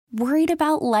Worried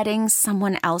about letting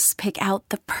someone else pick out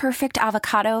the perfect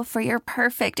avocado for your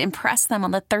perfect impress them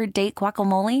on the third date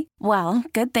guacamole? Well,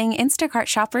 good thing Instacart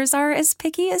shoppers are as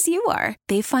picky as you are.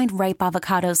 They find ripe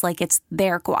avocados like it's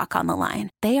their guac on the line.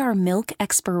 They are milk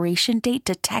expiration date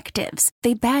detectives.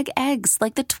 They bag eggs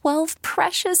like the 12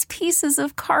 precious pieces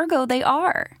of cargo they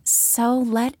are. So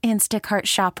let Instacart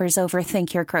shoppers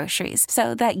overthink your groceries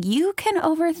so that you can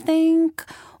overthink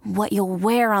what you'll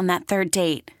wear on that third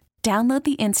date. Download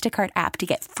the Instacart app to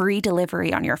get free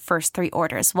delivery on your first 3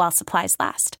 orders while supplies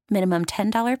last. Minimum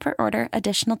 $10 per order.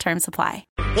 Additional terms apply.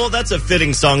 Well, that's a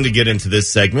fitting song to get into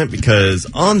this segment because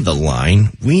on the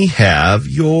line, we have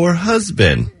your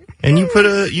husband. And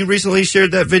you recently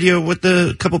shared that video with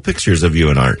a couple pictures of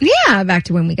you and Art. Yeah, back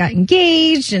to when we got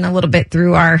engaged and a little bit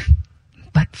through our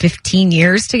 15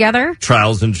 years together.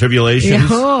 Trials and tribulations.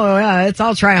 Oh, yeah, it's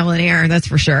all trial and error, that's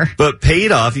for sure. But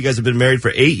paid off. You guys have been married for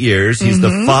 8 years. He's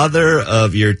the father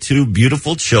of your 2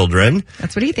 beautiful children.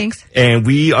 That's what he thinks. And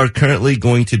we are currently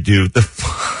going to do the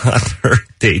Father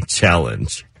Day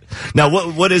Challenge. Now,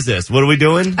 what is this? What are we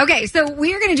doing? Okay, so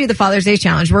we are going to do the Father's Day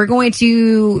Challenge. We're going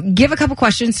to give a couple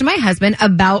questions to my husband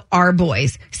about our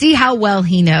boys. See how well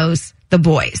he knows the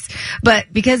boys. But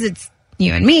because it's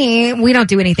you and me, we don't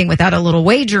do anything without a little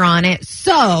wager on it.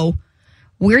 So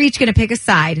we're each going to pick a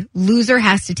side. Loser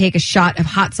has to take a shot of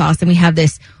hot sauce. And we have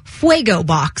this Fuego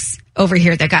box over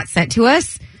here that got sent to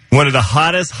us. One of the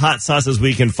hottest hot sauces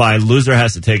we can find. Loser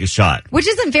has to take a shot. Which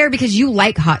isn't fair because you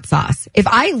like hot sauce. If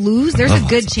I lose, there's a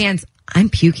good chance I'm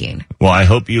puking. Well, I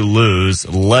hope you lose.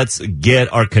 Let's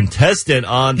get our contestant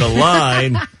on the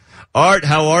line. Art,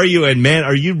 how are you? And man,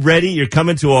 are you ready? You're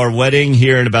coming to our wedding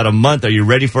here in about a month. Are you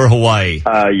ready for Hawaii?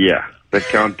 Yeah. The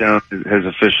countdown has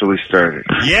officially started.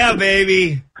 Yeah,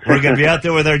 baby. We're going to be out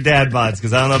there with our dad bods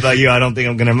because I don't know about you. I don't think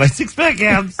I'm going to have my 6-pack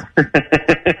abs.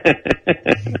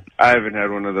 I haven't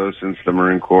had one of those since the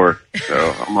Marine Corps,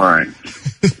 so I'm all right.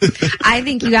 I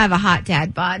think you have a hot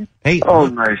dad bod. Hey, oh,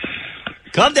 nice.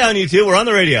 Calm down, you two. We're on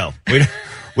the radio.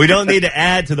 We don't need to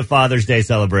add to the Father's Day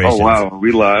celebration. Oh, wow. Are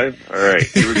we live? All right.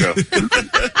 Here we go.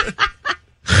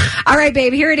 All right,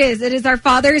 babe. Here it is. It is our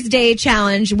Father's Day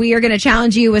challenge. We are going to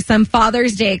challenge you with some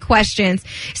Father's Day questions.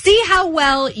 See how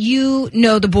well you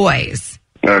know the boys.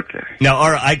 Okay. Now,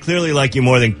 Art, I clearly like you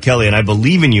more than Kelly, and I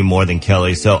believe in you more than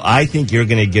Kelly, so I think you're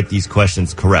going to get these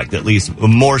questions correct, at least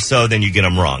more so than you get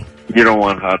them wrong. You don't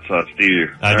want hot sauce, do you?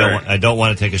 I don't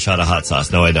want to take a shot of hot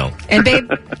sauce. No, I don't. And, babe,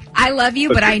 I love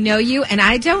you, but I know you, and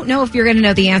I don't know if you're going to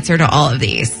know the answer to all of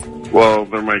these. Well,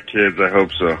 they're my kids. I hope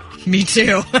so. Me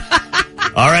too.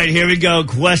 All right, here we go.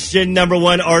 Question number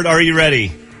 1. Art, are you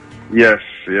ready? Yes.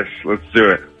 Let's do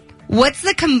it. What's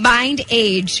the combined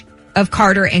age of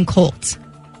Carter and Colt?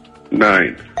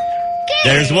 9.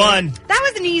 There's one. That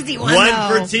was an easy one, One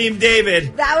though. for Team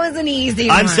David. That was an easy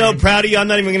one. I'm so proud of you. I'm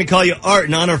not even going to call you Art.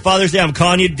 In honor of Father's Day, I'm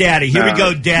calling you Daddy. Here we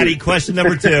go, Daddy. Question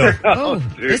number 2. Oh,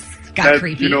 this got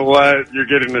creepy. You know what? You're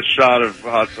getting a shot of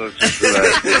hot sauce just for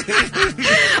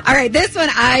that. All right, this one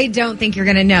I don't think you're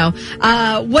going to know.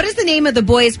 What is the name of the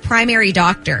boy's primary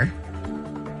doctor?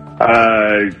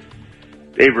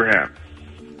 Abraham.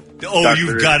 Oh, Dr.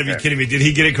 you've got to be kidding me. Did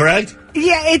he get it correct?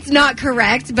 Yeah, it's not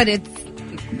correct, but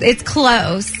it's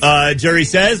close. Jury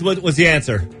says, what's the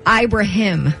answer?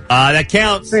 Ibrahim. That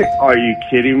counts. Are you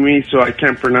kidding me? So I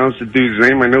can't pronounce the dude's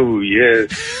name. I know who he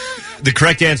is. The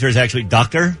correct answer is actually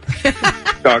Doctor.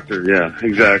 Doctor, yeah,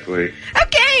 exactly.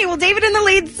 Okay, well, David in the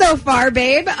lead so far,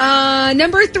 babe.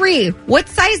 Number 3, what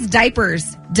size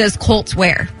diapers does Colt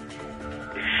wear?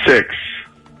 6.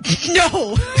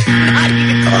 No, not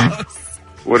even close.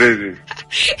 What is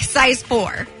he? Size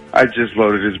 4. I just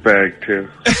loaded his bag, too.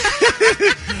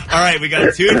 All right, we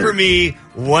got 2 for me,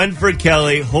 1 for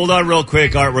Kelly. Hold on real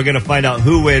quick, Art. We're going to find out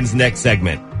who wins next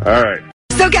segment. All right.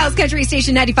 SoCal's Country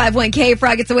Station 95.1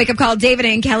 K-Frog. It's a wake-up call. David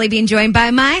and Kelly being joined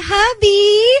by my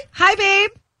hubby. Hi,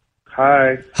 babe.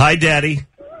 Hi. Hi, Daddy.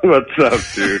 What's up,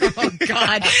 dude? Oh,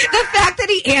 God. The fact that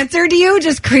he answered you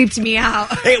just creeped me out.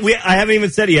 Hey, I haven't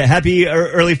even said it yet. Happy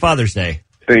early Father's Day.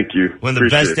 Thank you. One of the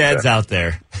best dads out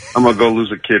there. I'm going to go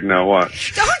lose a kid now.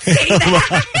 Watch. Don't say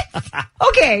that.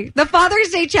 Okay, the Father's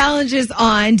Day challenge is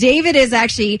on. David is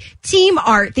actually Team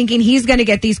Art, thinking he's going to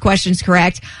get these questions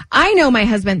correct. I know my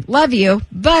husband, love you,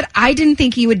 but I didn't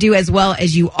think he would do as well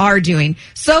as you are doing.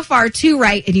 So far, 2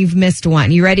 right, and you've missed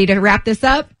 1. You ready to wrap this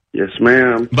up? Yes,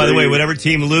 ma'am. By the way, whatever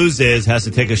team loses has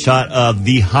to take a shot of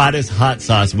the hottest hot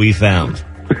sauce we found.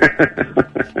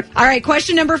 All right,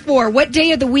 question number 4. What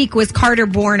day of the week was Carter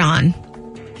born on?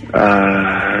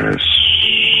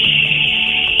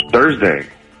 Thursday.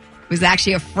 was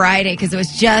actually a Friday because it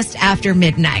was just after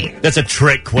midnight. That's a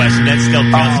trick question. That still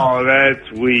counts. Oh,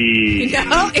 that's weak.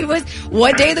 No, it was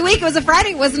what day of the week? It was a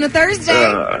Friday. It wasn't a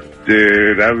Thursday.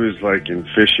 Dude, I was like in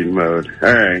fishing mode.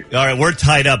 All right. All right, we're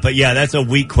tied up, but yeah, that's a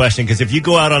weak question because if you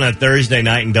go out on a Thursday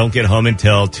night and don't get home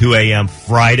until 2 a.m.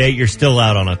 Friday, you're still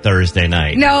out on a Thursday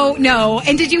night. No.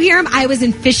 And did you hear him? I was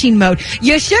in fishing mode.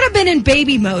 You should have been in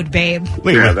baby mode, babe.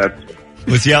 Wait, Yeah, what?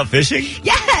 Was he out fishing?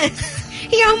 Yes.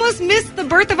 He almost missed the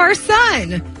birth of our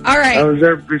son. All right. I was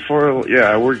there before.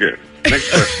 Yeah, we're good. Next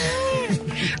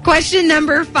question. Question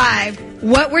number 5.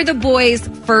 What were the boys'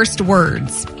 first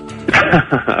words?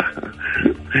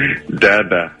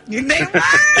 Dada. They were.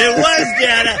 It was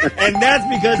Dada, and that's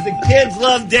because the kids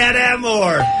love Dada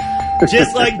more.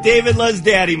 Just like David loves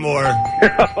Daddy more.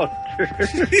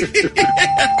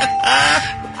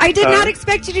 I did not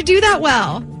expect you to do that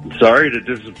well. Sorry to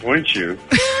disappoint you.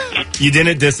 You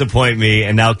didn't disappoint me,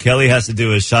 and now Kelly has to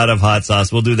do a shot of hot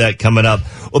sauce. We'll do that coming up.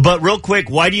 But real quick,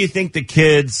 why do you think the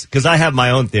kids, because I have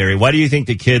my own theory, why do you think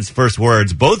the kids' first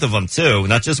words, both of them too,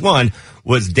 not just one,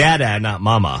 was Dada, not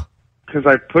Mama? Because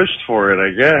I pushed for it,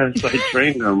 I guess. I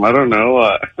trained them. I don't know.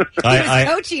 I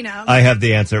coaching them. I have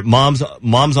the answer. Mom's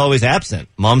always absent.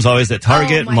 Mom's always at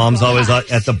Target. Oh, my Mom's gosh. always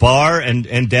at the bar,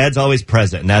 and Dad's always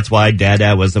present. And that's why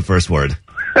Dada was the first word.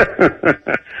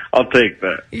 I'll take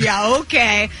that. Yeah,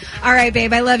 okay. All right,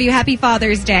 babe. I love you. Happy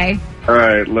Father's Day. All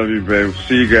right. Love you, babe.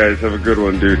 See you guys. Have a good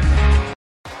one, dude.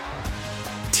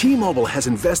 T-Mobile has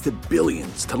invested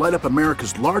billions to light up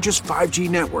America's largest 5G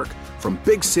network, from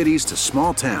big cities to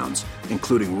small towns,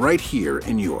 including right here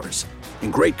in yours.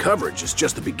 And great coverage is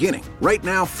just the beginning. Right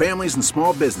now, families and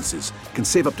small businesses can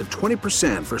save up to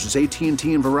 20% versus AT&T and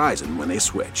Verizon when they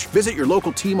switch. Visit your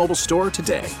local T-Mobile store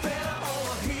today.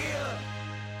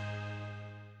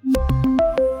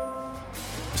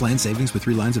 Plan savings with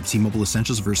 3 lines of T-Mobile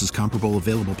Essentials versus comparable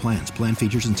available plans. Plan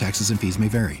features and taxes and fees may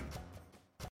vary.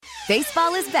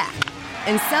 Baseball is back,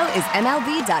 and so is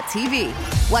MLB.tv.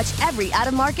 Watch every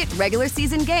out-of-market regular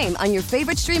season game on your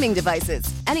favorite streaming devices,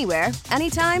 anywhere,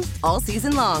 anytime, all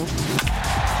season long.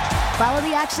 Follow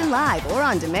the action live or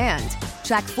on demand.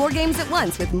 Track 4 games at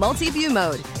once with multi-view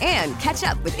mode and catch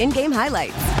up with in-game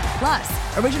highlights.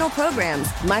 Plus, original programs,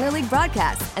 minor league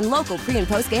broadcasts, and local pre- and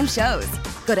post-game shows.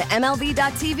 Go to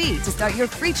MLB.tv to start your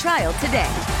free trial today.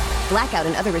 Blackout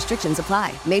and other restrictions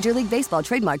apply. Major League Baseball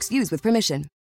trademarks used with permission.